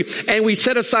country, and we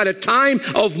set aside a time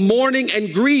of mourning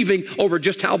and grieving over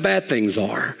just how bad things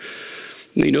are.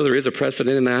 There is a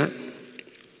precedent in that.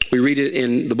 We read it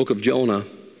in the book of Jonah.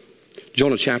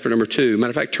 Jonah chapter number 2. Matter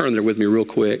of fact, turn there with me real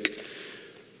quick.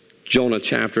 Jonah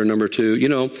chapter number 2.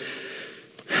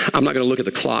 I'm not going to look at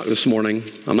the clock this morning.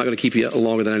 I'm not going to keep you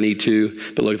longer than I need to.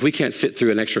 But look, if we can't sit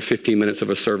through an extra 15 minutes of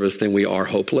a service, then we are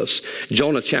hopeless.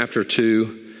 Jonah chapter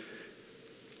 2,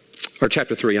 or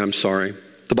chapter 3, I'm sorry.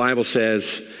 The Bible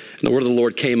says, and the word of the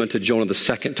Lord came unto Jonah the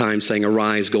second time, saying,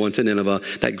 arise, go unto Nineveh,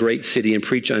 that great city, and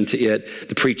preach unto it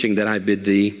the preaching that I bid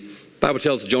thee. The Bible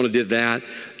tells us Jonah did that.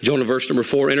 Jonah, verse number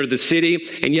 4, entered the city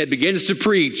and yet begins to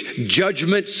preach,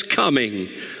 judgment's coming.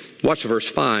 Watch verse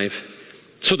 5.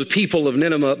 So the people of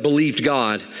Nineveh believed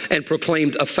God and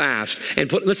proclaimed a fast.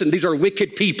 And listen, these are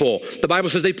wicked people. The Bible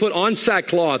says they put on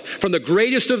sackcloth, from the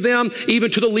greatest of them even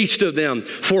to the least of them.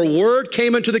 For word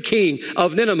came unto the king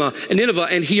of Nineveh,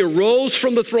 and he arose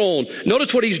from the throne.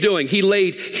 Notice what he's doing. He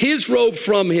laid his robe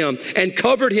from him and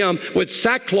covered him with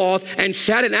sackcloth and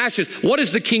sat in ashes. What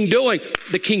is the king doing?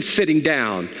 The king's sitting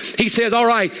down. He says, all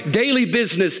right, daily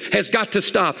business has got to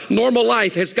stop. Normal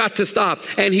life has got to stop.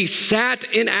 And he sat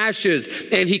in ashes.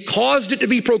 And he caused it to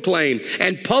be proclaimed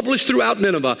and published throughout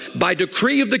Nineveh by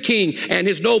decree of the king and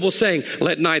his nobles, saying,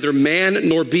 let neither man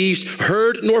nor beast,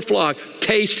 herd nor flock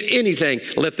taste anything.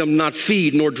 Let them not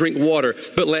feed nor drink water,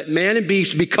 but let man and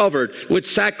beast be covered with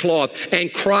sackcloth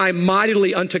and cry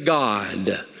mightily unto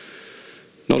God.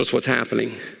 Notice what's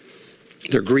happening.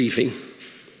 They're grieving.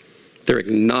 They're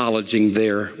acknowledging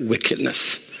their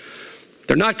wickedness.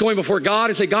 They're not going before God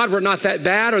and say, God, we're not that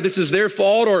bad, or this is their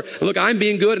fault, or look, I'm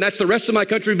being good and that's the rest of my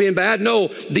country being bad. No,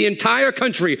 the entire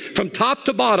country from top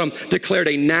to bottom declared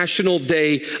a national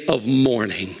day of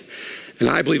mourning. And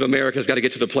I believe America's got to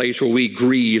get to the place where we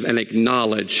grieve and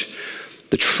acknowledge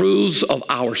the truths of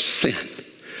our sin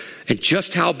and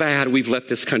just how bad we've let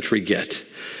this country get.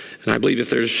 And I believe if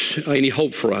there's any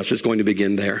hope for us, it's going to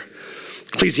begin there.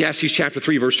 Ecclesiastes chapter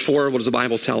 3, verse 4, what does the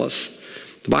Bible tell us?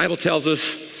 The Bible tells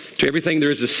us, to everything there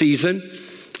is a season.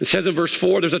 It says in verse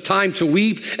 4, there's a time to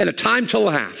weep and a time to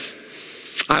laugh.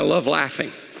 I love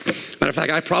laughing. Matter of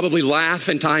fact, I probably laugh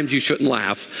in times you shouldn't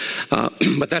laugh.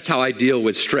 But that's how I deal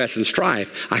with stress and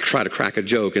strife. I try to crack a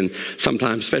joke, and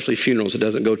sometimes, especially funerals, it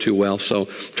doesn't go too well. So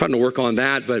I'm trying to work on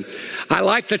that. But I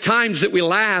like the times that we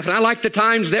laugh, and I like the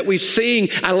times that we sing.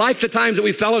 I like the times that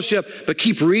we fellowship. But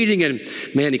keep reading, and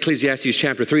man, Ecclesiastes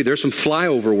chapter 3, there's some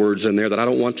flyover words in there that I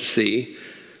don't want to see.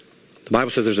 The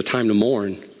Bible says there's a time to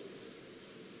mourn.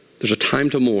 There's a time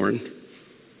to mourn.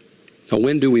 Now,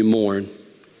 when do we mourn?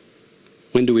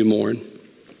 When do we mourn?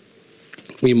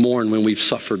 We mourn when we've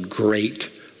suffered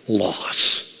great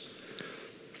loss.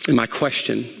 And my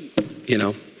question,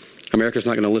 America's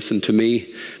not going to listen to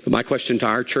me, but my question to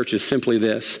our church is simply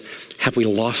this: have we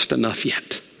lost enough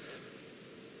yet?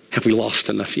 Have we lost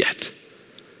enough yet?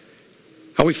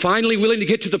 Are we finally willing to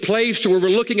get to the place to where we're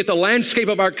looking at the landscape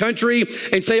of our country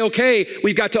and say, okay,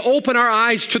 we've got to open our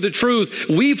eyes to the truth.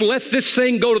 We've let this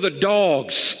thing go to the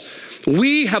dogs.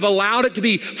 We have allowed it to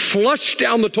be flushed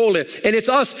down the toilet. And it's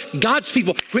us, God's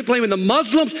people. Quit blaming the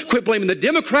Muslims. Quit blaming the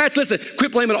Democrats. Listen,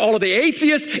 quit blaming all of the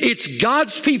atheists. It's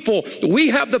God's people. We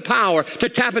have the power to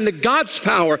tap into God's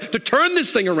power to turn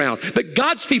this thing around. But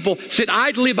God's people sit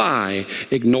idly by,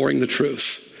 ignoring the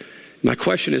truth. My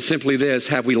question is simply this: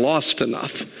 have we lost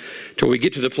enough till we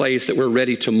get to the place that we're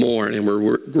ready to mourn and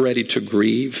we're ready to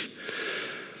grieve?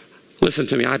 Listen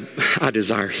to me, I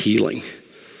desire healing.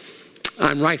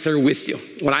 I'm right there with you.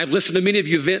 When I've listened to many of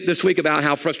you vent this week about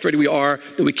how frustrated we are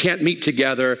that we can't meet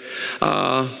together,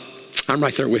 I'm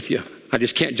right there with you. I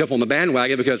just can't jump on the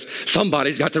bandwagon because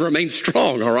somebody's got to remain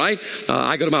strong, all right?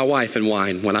 I go to my wife and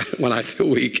whine when I feel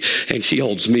weak, and she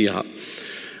holds me up.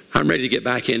 I'm ready to get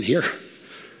back in here.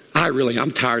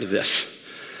 I'm tired of this.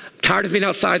 I'm tired of being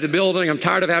outside the building. I'm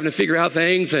tired of having to figure out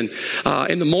things and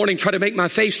in the morning try to make my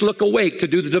face look awake to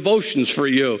do the devotions for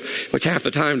you, which half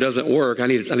the time doesn't work. I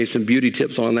need some beauty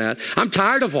tips on that. I'm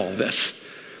tired of all this.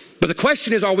 But the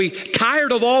question is, are we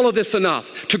tired of all of this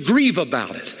enough to grieve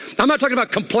about it? I'm not talking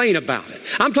about complain about it.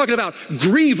 I'm talking about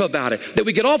grieve about it. That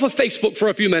we get off of Facebook for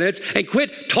a few minutes and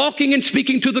quit talking and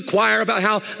speaking to the choir about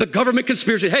how the government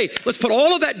conspiracy. Hey, let's put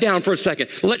all of that down for a second.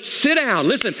 Let's sit down.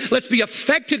 Listen, let's be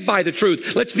affected by the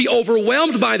truth. Let's be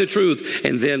overwhelmed by the truth.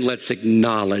 And then let's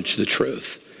acknowledge the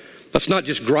truth. Let's not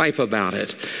just gripe about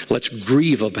it. Let's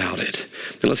grieve about it.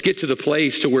 And let's get to the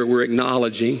place to where we're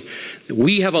acknowledging that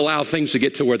we have allowed things to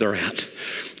get to where they're at.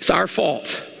 It's our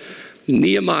fault.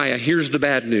 Nehemiah hears the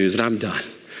bad news, and I'm done.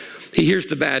 He hears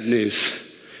the bad news.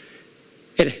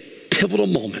 At a pivotal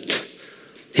moment,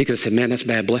 he could have said, man, that's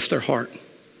bad. Bless their heart.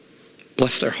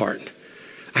 Bless their heart.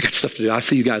 I got stuff to do. I'll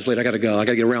see you guys later. I got to go. I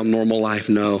got to get around normal life.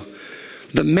 No.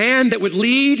 The man that would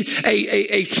lead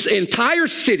an entire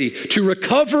city to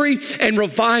recovery and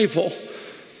revival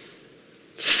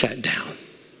sat down.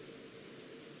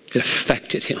 It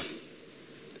affected him.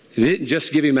 It didn't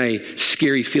just give him a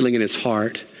scary feeling in his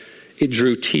heart. It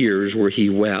drew tears where he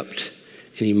wept.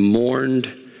 And he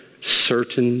mourned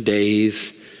certain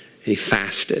days. And he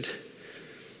fasted.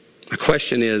 My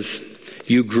question is,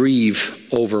 you grieve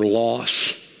over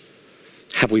loss.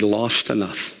 Have we lost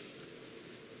enough?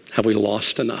 Have we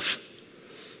lost enough?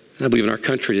 And I believe in our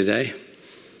country today,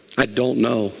 I don't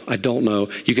know.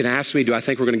 You can ask me, do I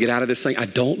think we're going to get out of this thing? I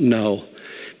don't know.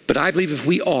 But I believe if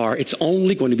we are, it's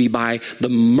only going to be by the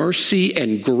mercy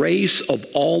and grace of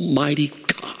Almighty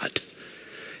God.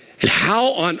 And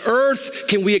how on earth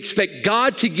can we expect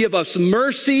God to give us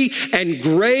mercy and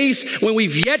grace when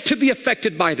we've yet to be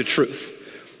affected by the truth?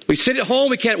 We sit at home,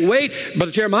 we can't wait.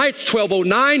 Brother Jeremiah, it's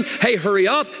 12:09. Hey, hurry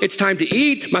up. It's time to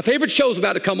eat. My favorite show's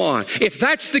about to come on. If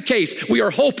that's the case, we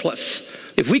are hopeless.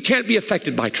 If we can't be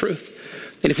affected by truth.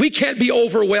 And if we can't be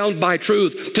overwhelmed by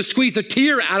truth to squeeze a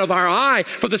tear out of our eye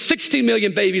for the 60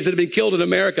 million babies that have been killed in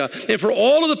America and for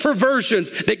all of the perversions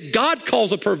that God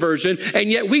calls a perversion and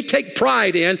yet we take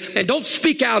pride in and don't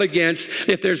speak out against,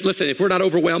 if we're not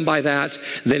overwhelmed by that,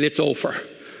 then it's over.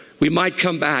 We might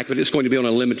come back, but it's going to be on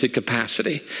a limited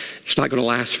capacity. It's not going to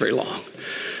last very long.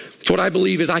 So what I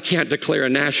believe is I can't declare a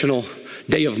national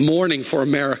day of mourning for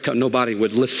America. Nobody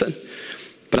would listen.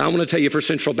 But I want to tell you, for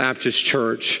Central Baptist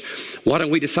Church, why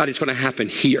don't we decide it's going to happen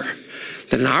here?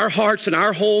 That in our hearts, in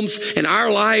our homes, in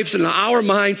our lives, in our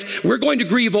minds, we're going to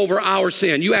grieve over our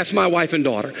sin. You ask my wife and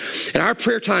daughter. In our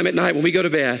prayer time at night when we go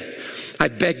to bed, I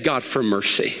beg God for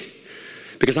mercy.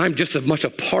 Because I'm just as much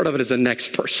a part of it as the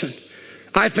next person.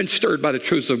 I've been stirred by the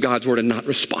truths of God's word and not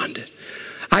responded.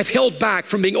 I've held back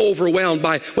from being overwhelmed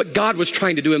by what God was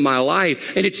trying to do in my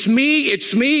life. And it's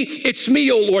me,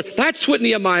 oh Lord. That's what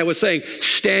Nehemiah was saying,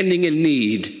 standing in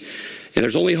need. And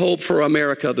there's only hope for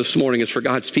America this morning is for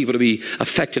God's people to be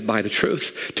affected by the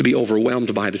truth, to be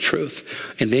overwhelmed by the truth,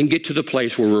 and then get to the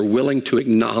place where we're willing to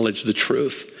acknowledge the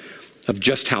truth of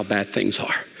just how bad things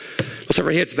are. Let's have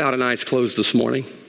our heads bowed and eyes closed this morning.